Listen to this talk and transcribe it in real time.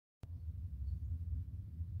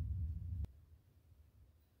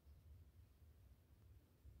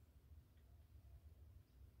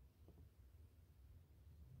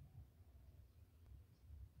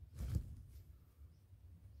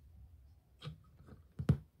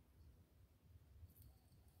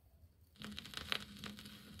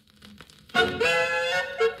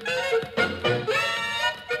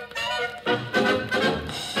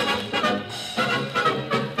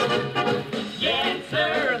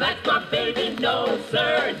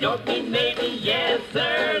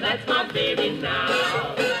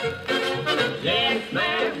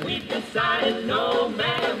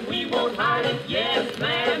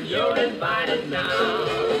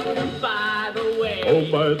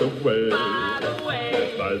Oh, by the way,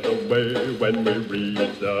 when we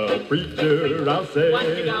reach the preacher, I'll say,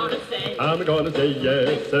 what you gonna say? I'm gonna say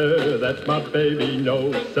yes, sir, that's my baby.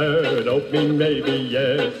 No, sir, don't mean maybe.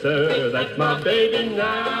 Yes, sir, that's my baby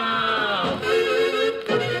now.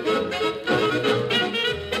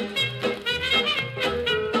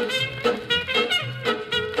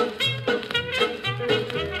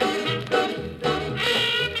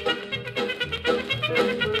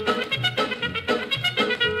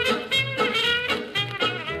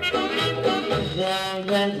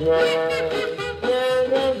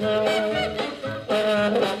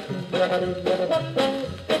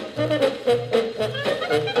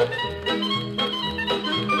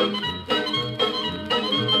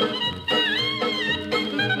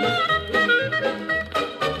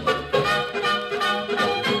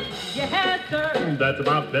 That's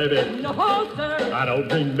my baby. No, sir. I don't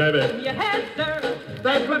mean maybe. Yes, sir.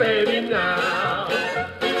 That's my baby now.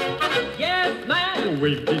 Yes, ma'am.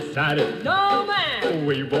 We've decided. No, ma'am.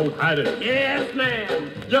 We won't hide it. Yes,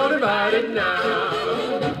 ma'am. You're divided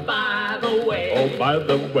now. By the way. Oh, by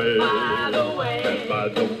the way. By the way. By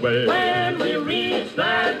the way. When we reach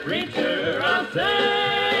that preacher, I'll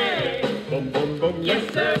say, Boom, boom, boom.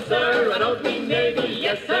 yes, sir, sir. I don't mean maybe.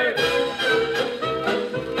 Yes, sir.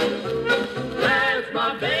 That's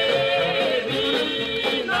my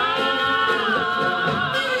baby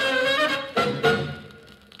now.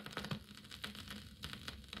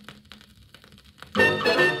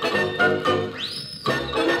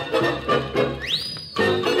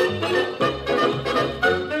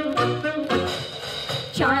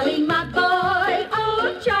 Charlie, my boy,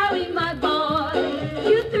 oh, Charlie, my boy,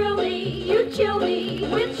 you thrill me, you chill me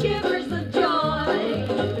with shivers of joy.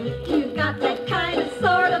 You've got that kind of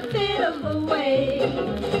sort of bit of a way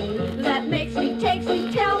that makes me, takes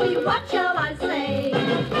me, tell me, what shall I say?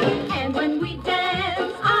 And when we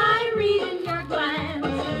dance, I read in your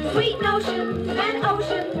glance sweet notions and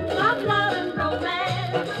oceans of love and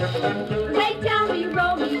romance. They tell me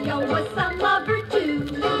Romeo was some lover too,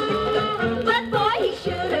 but boy, he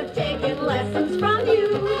should have taken lessons from you.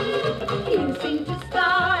 You seem to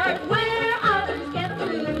start where others get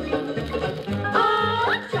through.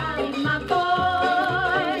 Oh, Charlie, my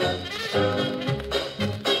boy.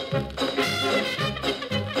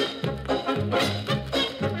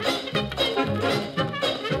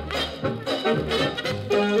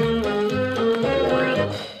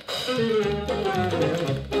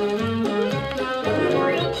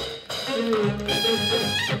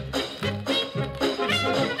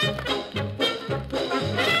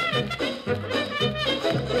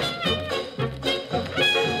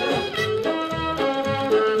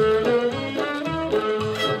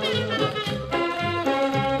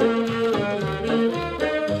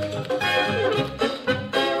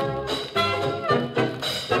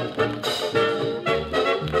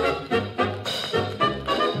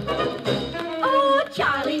 Oh,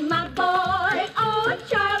 Charlie, my boy, oh,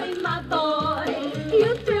 Charlie, my boy,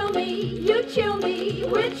 you thrill me, you chill me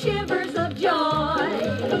with shivers of joy.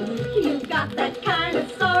 You've got that kind of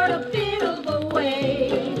sort of bit of a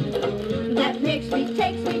way that makes me,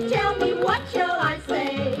 takes me, tell me, what shall I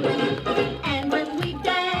say? And when we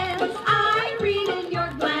dance, I read in your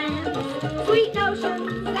glance sweet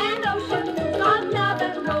notions and oceans of love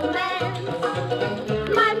and romance.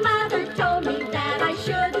 My mother told me that I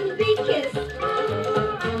shouldn't be kissed,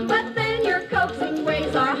 but then your coaxing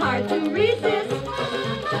ways are hard to resist.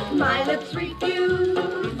 My lips refuse,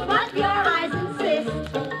 but your eyes insist.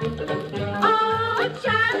 Oh,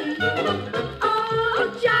 Charlie,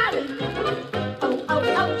 oh, Charlie, oh, oh,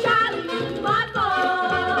 oh, Charlie, my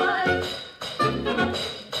boy.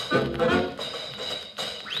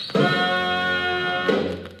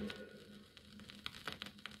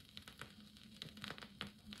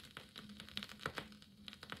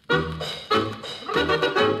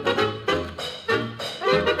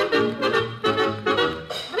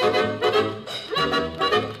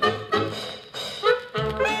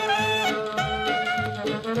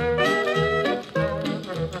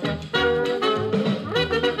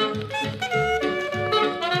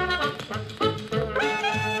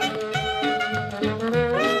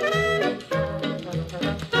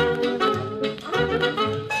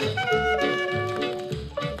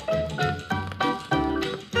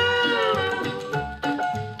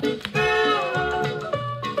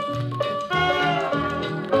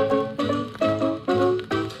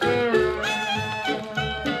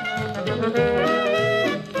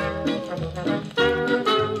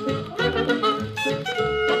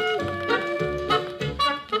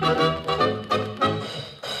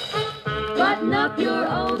 Button up your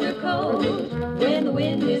overcoat when the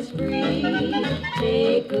wind is free.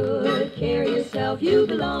 yourself, you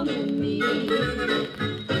belong to me.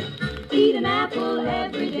 Eat an apple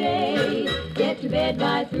every day, get to bed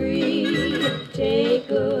by 3. Take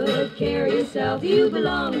good care of yourself, you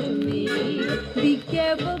belong to me. Be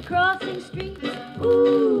careful crossing streets,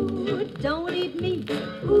 ooh, don't eat meat,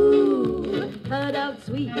 ooh, cut out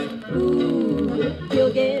sweet, ooh,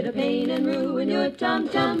 you'll get a pain and ruin your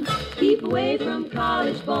tum-tum. Keep away from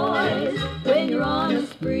college boys when you're on a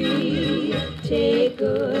spree. Take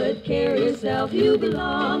good care of yourself, you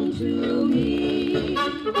belong to me.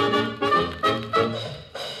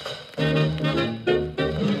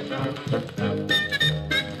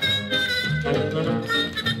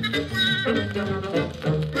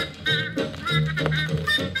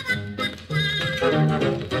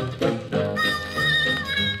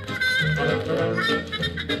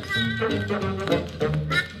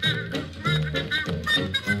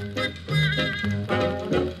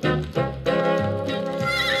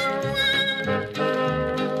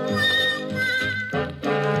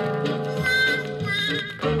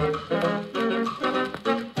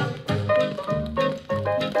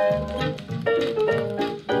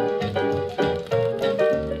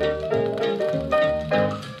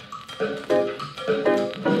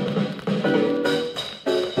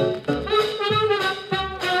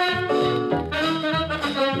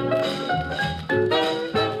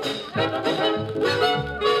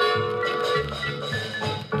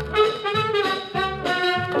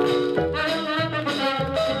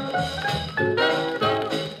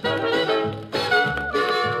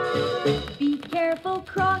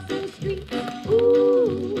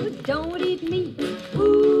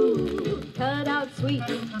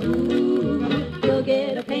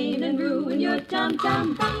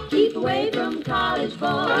 Keep away from college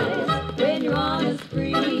boys when you're on a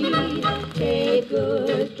spree. Take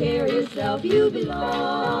good care of yourself, you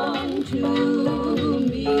belong to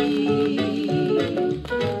me.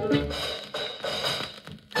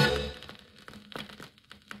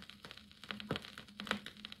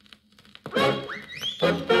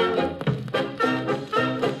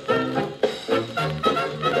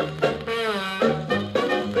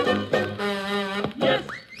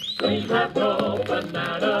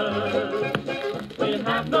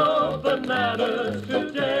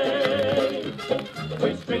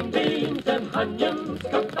 Onions,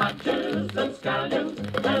 cartridges, and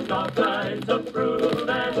scallions, and all kinds of fruit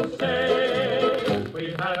and say.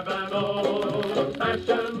 We have an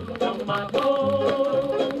old-fashioned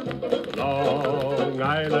tomato, Long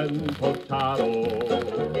Island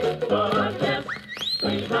potato. but yes,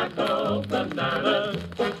 we have no bananas.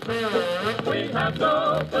 We have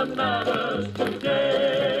no bananas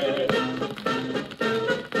today.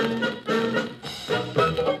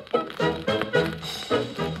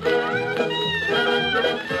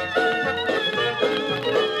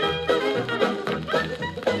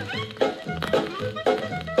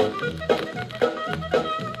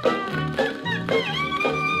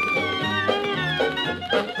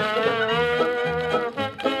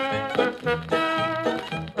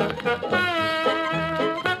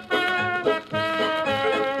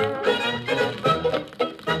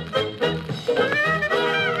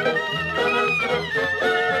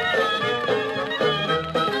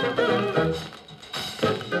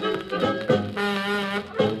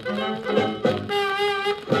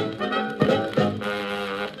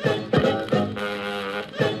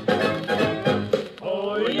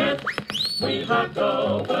 We have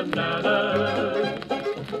no bananas.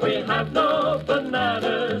 We have no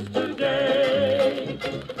bananas today.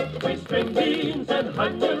 We string beans and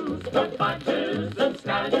onions, cartridges and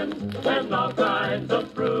scallions, and all kinds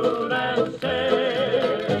of fruit and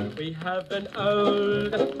say. We have an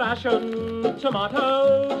old-fashioned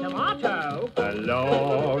tomato. Tomato? A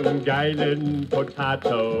Long Island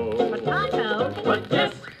potato. Potato? But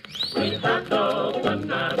yes, we have no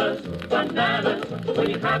bananas, bananas.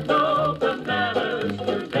 We have no bananas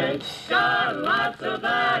today. Got lots of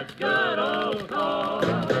that good old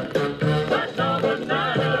corn, but no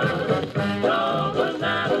bananas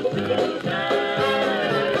today.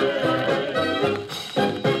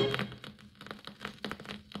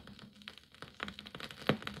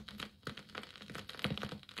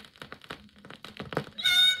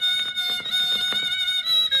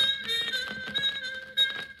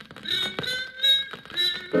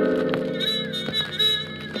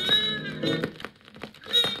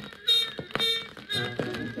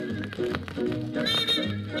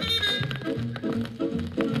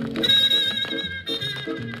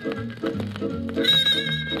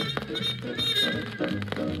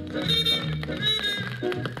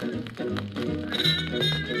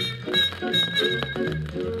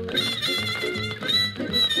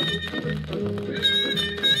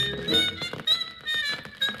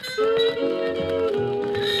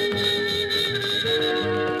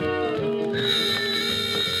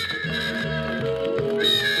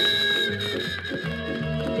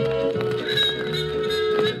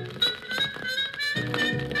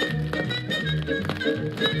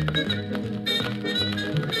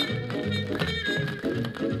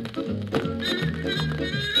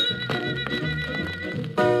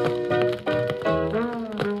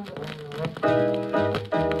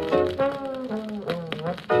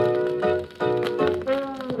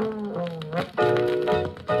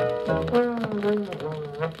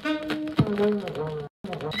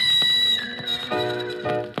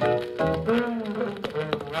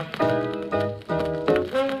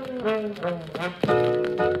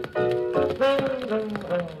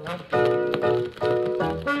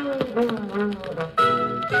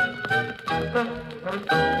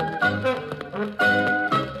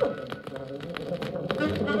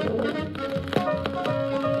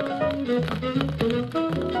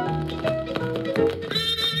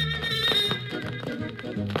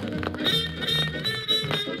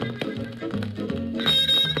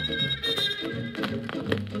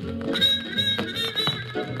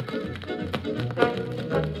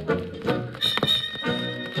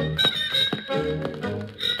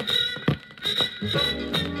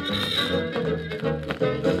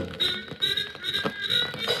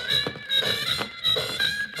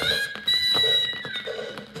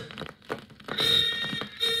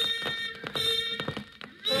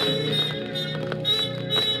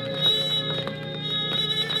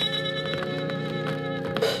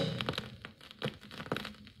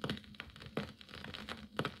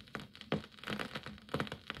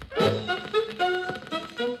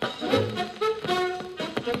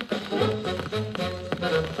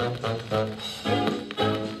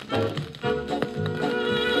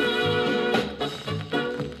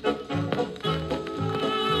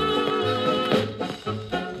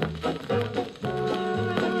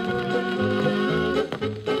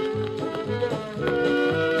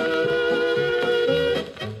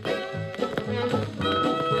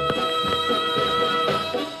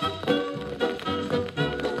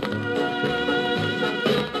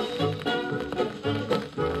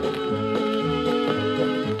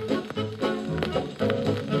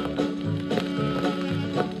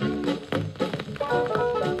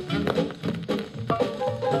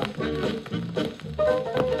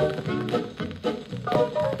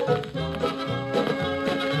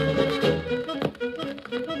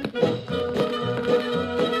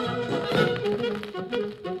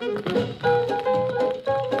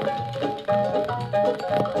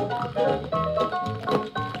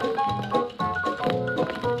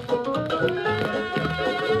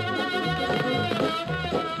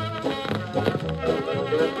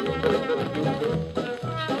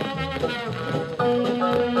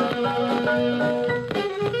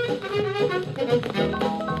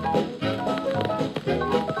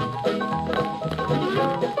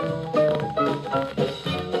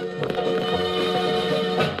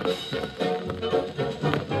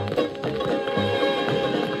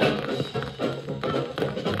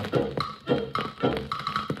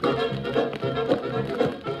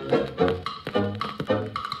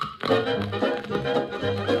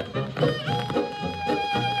 Thank you.